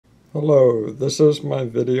Hello, this is my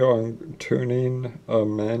video on tuning a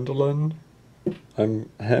mandolin. I'm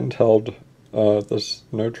handheld, this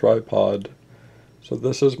no tripod. So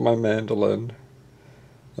this is my mandolin.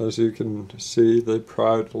 As you can see, they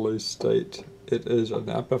proudly state it is an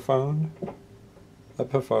Epiphone.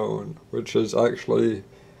 Epiphone, which is actually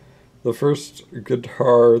the first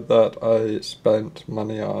guitar that I spent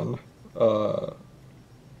money on,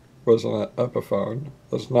 was an Epiphone.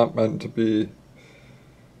 That's not meant to be.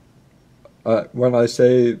 When I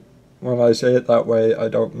say it that way, I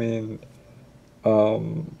don't mean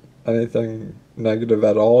anything negative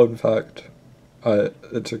at all. In fact,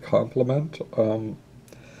 it's a compliment.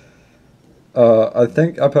 I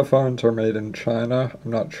think Epiphones are made in China. I'm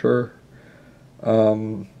not sure.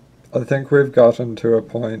 I think we've gotten to a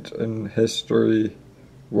point in history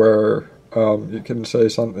where you can say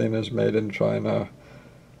something is made in China,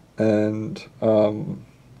 and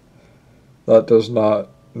that does not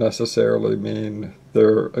necessarily mean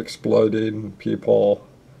they're exploiting people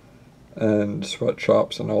and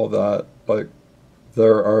sweatshops and all that. Like,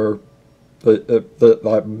 that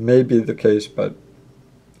may be the case, but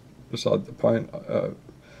beside the point.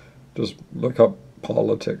 Just look up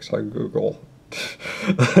politics on Google.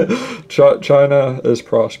 China is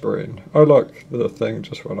prospering. Oh look, the thing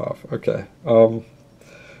just went off. Okay.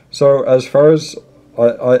 So as far as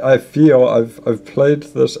I feel I've played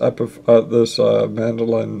this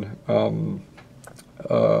mandolin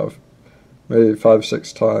maybe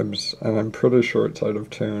 5-6 times, and I'm pretty sure it's out of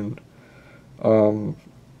tune.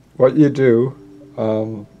 What you do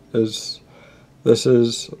is, this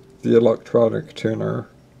is the electronic tuner.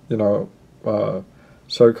 You know,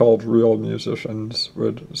 so-called real musicians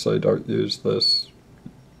would say don't use this.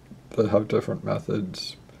 They have different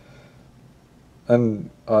methods. And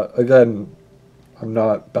again, I'm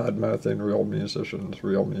not bad-mouthing real musicians.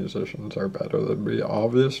 Real musicians are better than me,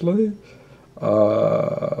 obviously.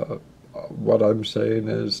 What I'm saying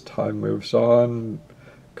is time moves on,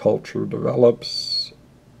 culture develops,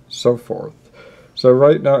 so forth. So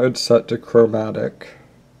right now it's set to chromatic.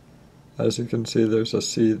 As you can see, there's a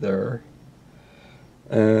C there.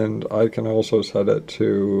 And I can also set it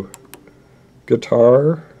to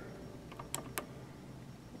guitar,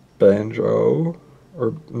 banjo,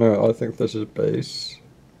 or no, I think this is bass,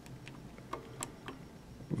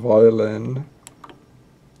 violin,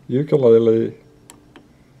 ukulele,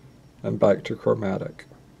 and back to chromatic.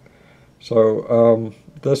 So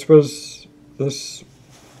I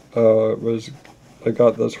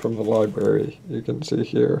got this from the library. You can see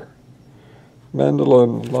here,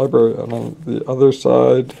 Mandolin library, and on the other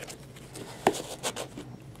side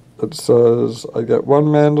it says I get one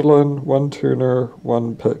mandolin, one tuner,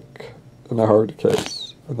 one pick, in a hard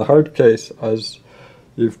case. And the hard case, as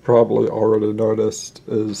you've probably already noticed,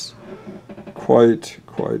 is quite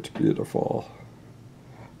beautiful.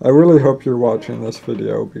 I really hope you're watching this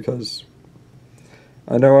video, because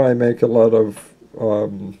I know I make a lot of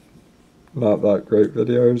not that great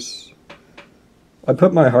videos. I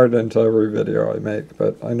put my heart into every video I make,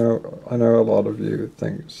 but I know a lot of you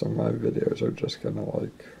think some of my videos are just kind of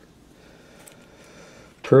like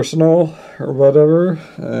personal or whatever.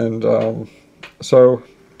 And so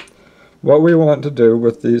what we want to do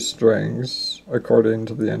with these strings, according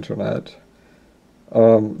to the internet,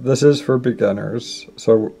 this is for beginners.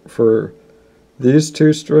 So for these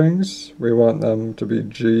two strings, we want them to be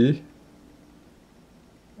G.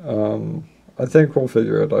 I think we'll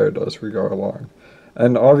figure it out as we go along.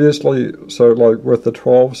 And obviously, so like with the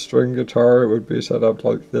 12-string guitar, it would be set up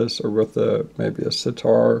like this, or with maybe a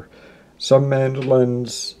sitar. Some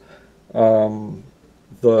mandolins, the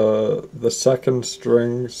second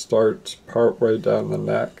string starts partway down the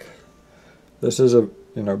neck. This is a,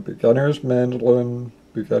 beginner's mandolin,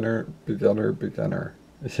 beginner,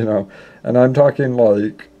 and I'm talking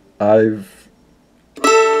like I've,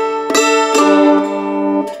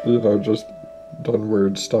 just done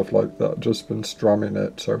weird stuff like that, just been strumming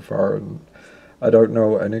it so far, and I don't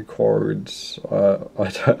know any chords.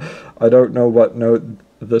 I don't know what note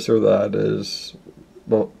this or that is.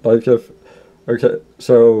 But like okay,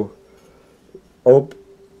 so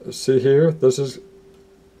see here, this is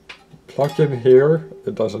pluck in here.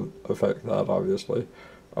 It doesn't affect that, obviously,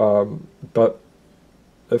 but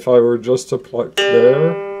if I were just to pluck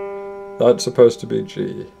there, that's supposed to be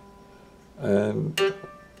G, and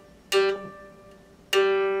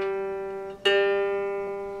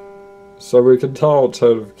so we can tell it's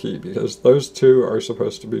out of key because those two are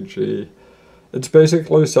supposed to be G. It's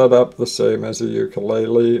basically set up the same as a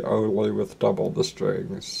ukulele, only with double the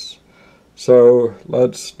strings. So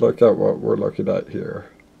let's look at what we're looking at here.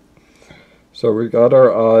 So we got our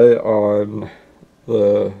eye on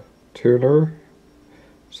the tuner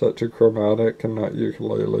set to chromatic and not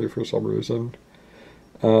ukulele for some reason.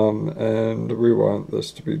 And we want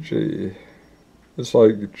this to be G. It's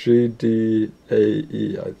like G, D, A,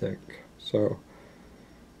 E, I think. So,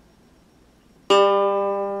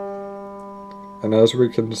 and as we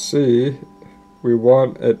can see, we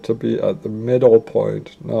want it to be at the middle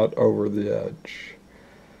point, not over the edge.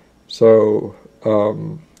 So,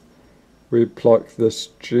 we pluck this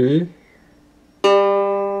G.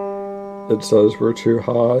 It says we're too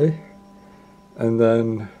high. And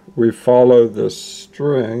then we follow this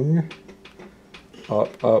string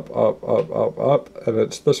up, up, up, up, up, up, and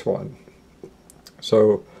it's this one.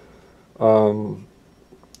 So,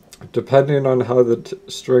 depending on how the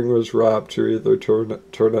string was wrapped, you either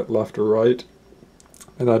turn it left or right.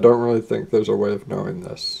 And I don't really think there's a way of knowing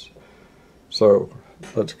this. So,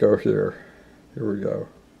 let's go here. Here we go.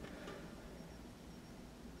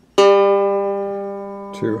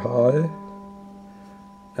 Too high.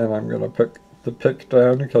 And I'm going to pick the pick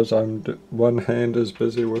down because one hand is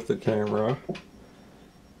busy with the camera.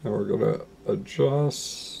 And we're going to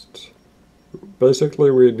adjust.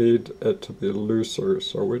 Basically, we need it to be looser.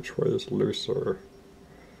 So which way is looser?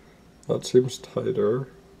 That seems tighter.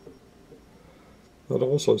 That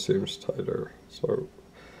also seems tighter. So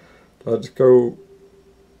let's go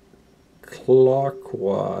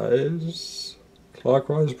clockwise.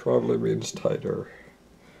 Clockwise probably means tighter.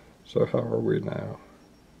 So how are we now?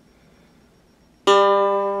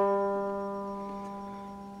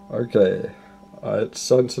 Okay, it's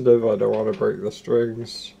sensitive, I don't want to break the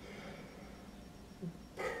strings.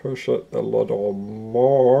 Push it a little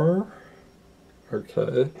more.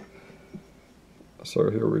 Okay,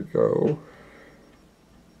 so here we go.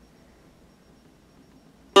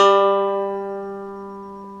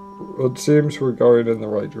 It seems we're going in the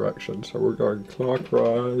right direction, so we're going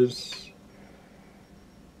clockwise.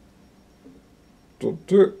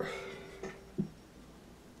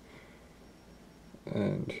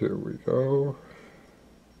 And here we go.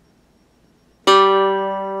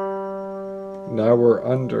 Now we're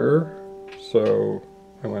under, so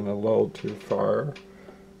I went a little too far.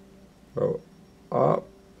 Go up.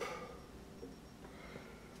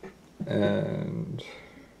 And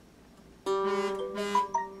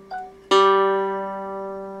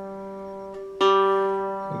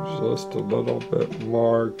just a little bit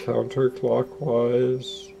more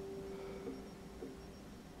counterclockwise.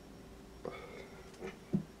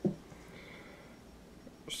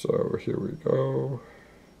 So here we go.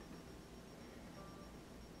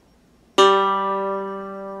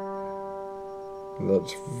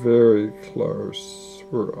 That's very close.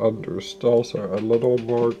 We're under still, so a little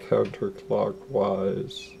more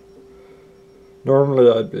counterclockwise. Normally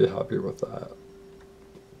I'd be happy with that.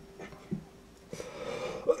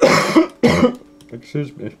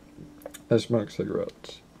 Excuse me. I smoke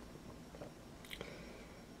cigarettes.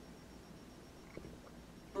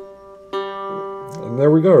 And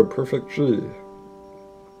there we go, perfect G.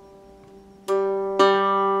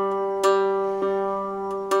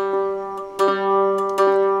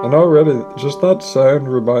 And already, just that sound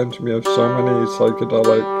reminds me of so many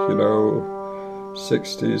psychedelic,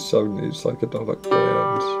 60s, 70s psychedelic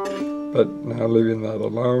bands. But now leaving that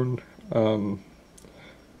alone,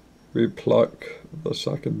 we pluck the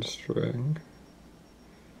second string.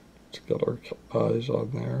 Let's get our eyes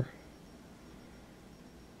on there.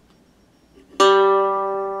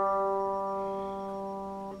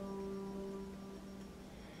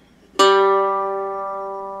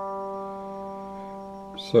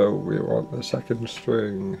 So we want the second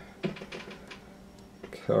string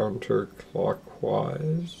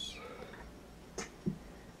counterclockwise.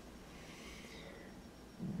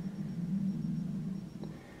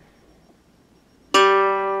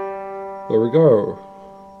 There we go.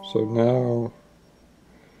 So now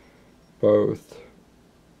both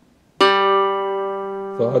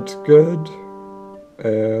that's good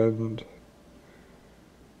and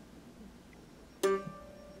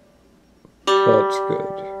that's good.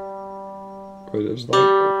 Wait, is that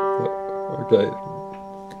okay?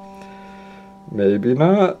 Maybe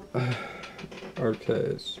not.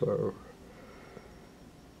 Okay, so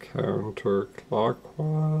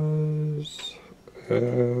counterclockwise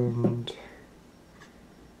and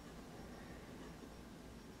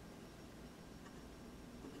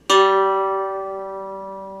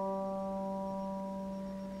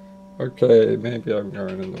okay, maybe I'm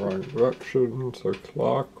going in the wrong direction, so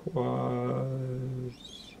clockwise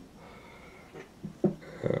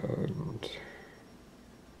and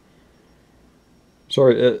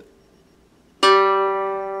sorry,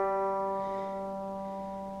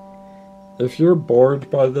 if you're bored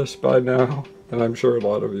by this by now, and I'm sure a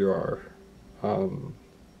lot of you are,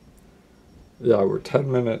 yeah, we're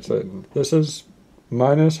 10 minutes in. This is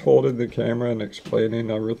minus holding the camera and explaining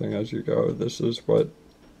everything as you go. This is what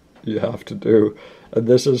you have to do, and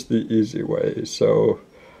this is the easy way. So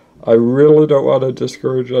I really don't want to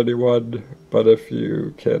discourage anyone, but if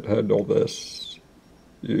you can't handle this,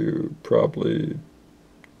 you probably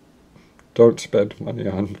don't spend money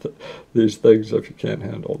on these things if you can't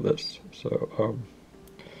handle this. So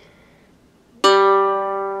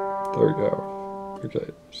there we go.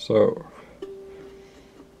 Okay, so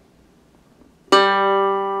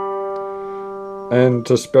and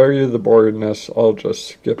to spare you the boringness, I'll just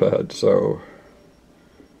skip ahead. So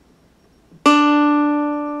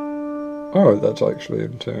oh, that's actually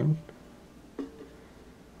in tune.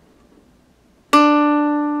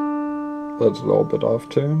 That's a little bit off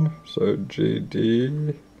tune. So G,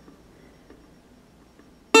 D.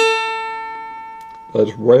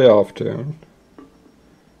 That's way off tune.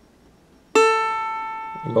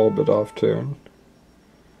 A little bit off tune.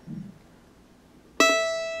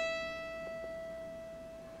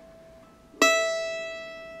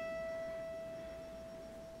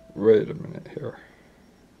 Wait a minute here.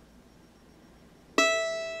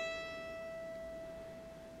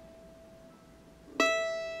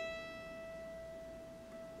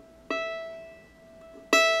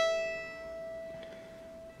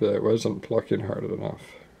 Yeah, it wasn't plucking hard enough.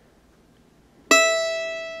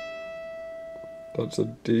 That's a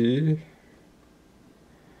D.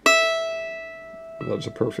 That's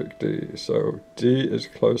a perfect D. So D is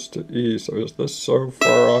close to E. So is this so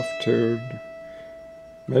far off tune?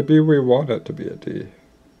 Maybe we want it to be a D.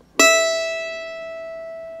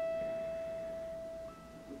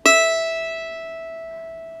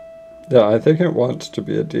 Yeah, I think it wants to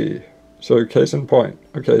be a D. So case in point.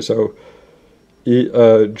 Okay, so G,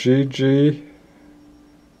 G,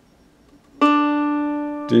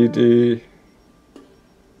 D, D,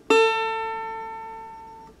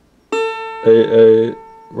 A,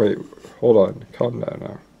 wait, hold on, calm down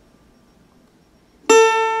now.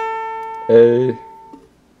 A,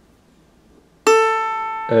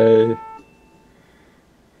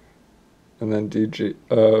 and then D, G.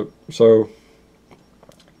 So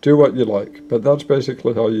do what you like, but that's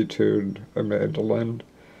basically how you tune a mandolin.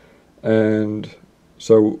 And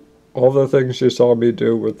so all the things you saw me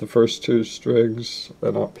do with the first two strings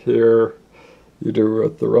and up here, you do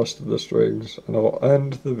with the rest of the strings, and I'll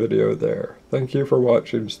end the video there. Thank you for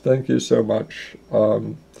watching. Thank you so much.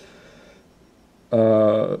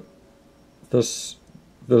 This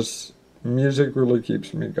music really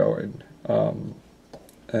keeps me going.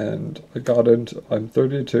 And I'm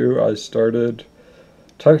 32.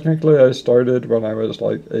 Technically I started when I was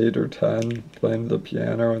like 8 or 10 playing the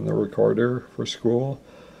piano and the recorder for school,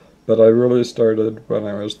 but I really started when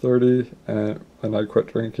I was 30 and I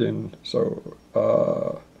quit drinking. So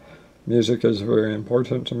music is very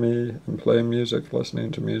important to me, and playing music,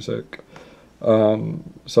 listening to music.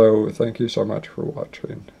 So thank you so much for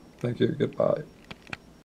watching. Thank you, goodbye.